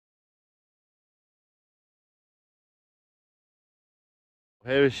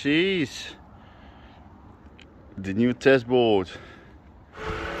Here she is, the new test board.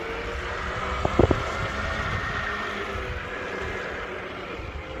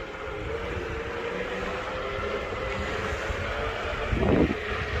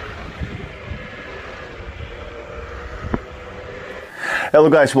 Hello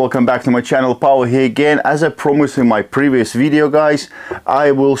guys, welcome back to my channel. Paul here again. As I promised in my previous video guys,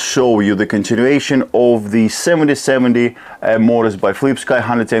 I will show you the continuation of the 7070 motors by Flipsky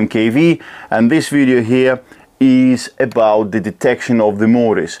 110 kV, and this video here is about the detection of the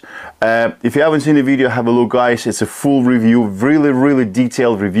motors. If you haven't seen the video, have a look guys. It's a full review, really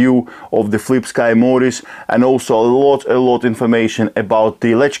detailed review of the Flipsky motors, and also a lot information about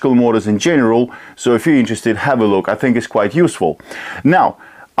the electrical motors in general. So if you're interested, have a look. I think it's quite useful. Now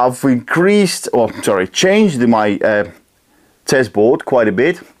I've changed my test board quite a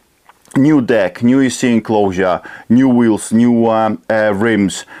bit. New deck, new EC enclosure, new wheels, new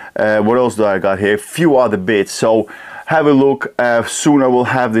rims. What else do I got here? A few other bits. So have a look. Soon I will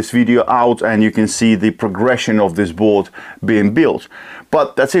have this video out and you can see the progression of this board being built.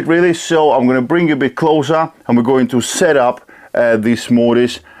 But that's it really. So I'm going to bring you a bit closer and we're going to set up these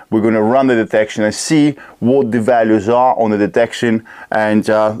motors. We're going to run the detection and see what the values are on the detection, and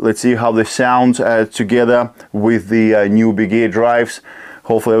let's see how they sound together with the new big ear drives.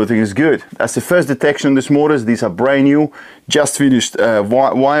 Hopefully everything is good. That's the first detection on these motors. These are brand new, just finished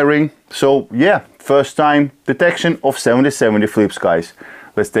wiring. So yeah, first time detection of 7070 Flipskys.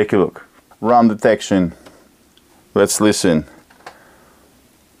 Let's take a look. Run detection. Let's listen.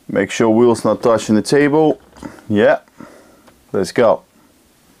 Make sure wheels not touching the table. Yeah, let's go.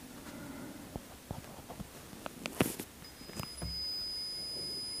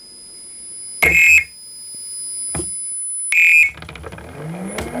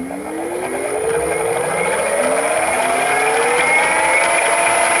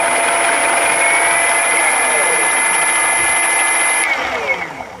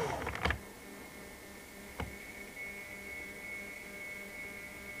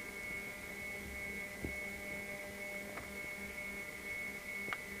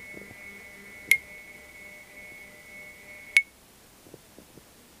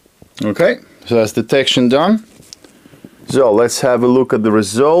 Okay, so that's detection done. So let's have a look at the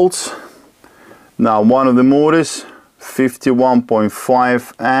results. Now one of the motors,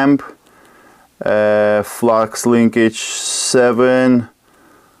 51.5 amp, flux linkage 7,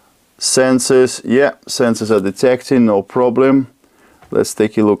 sensors, yeah, sensors are detecting, no problem. Let's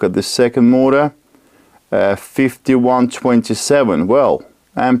take a look at the second motor, 51.27, well,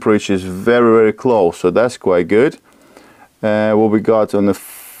 amperage is very close, so that's quite good. What we got on the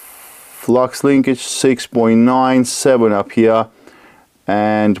flux linkage, 6.97 up here,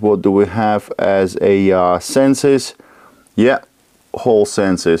 and what do we have as a sensors? Yeah, Hall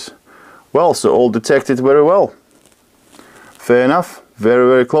sensors. Well, so all detected very well. Fair enough,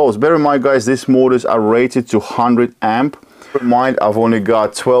 very close. Bear in mind guys, these motors are rated to 100 amp. Bear in mind, I've only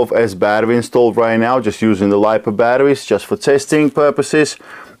 18 battery installed right now, just using the LiPo batteries just for testing purposes,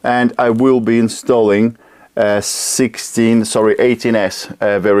 and I will be installing 18S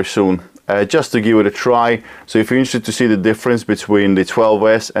very soon. Just to give it a try. So if you're interested to see the difference between the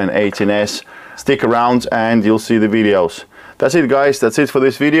 12S and 18S, stick around and you'll see the videos. That's it guys, that's it for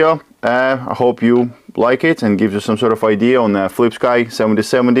this video. I hope you like it and gives you some sort of idea on Flipsky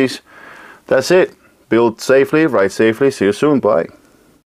 7070s. That's it. Build safely, ride safely. See you soon. Bye.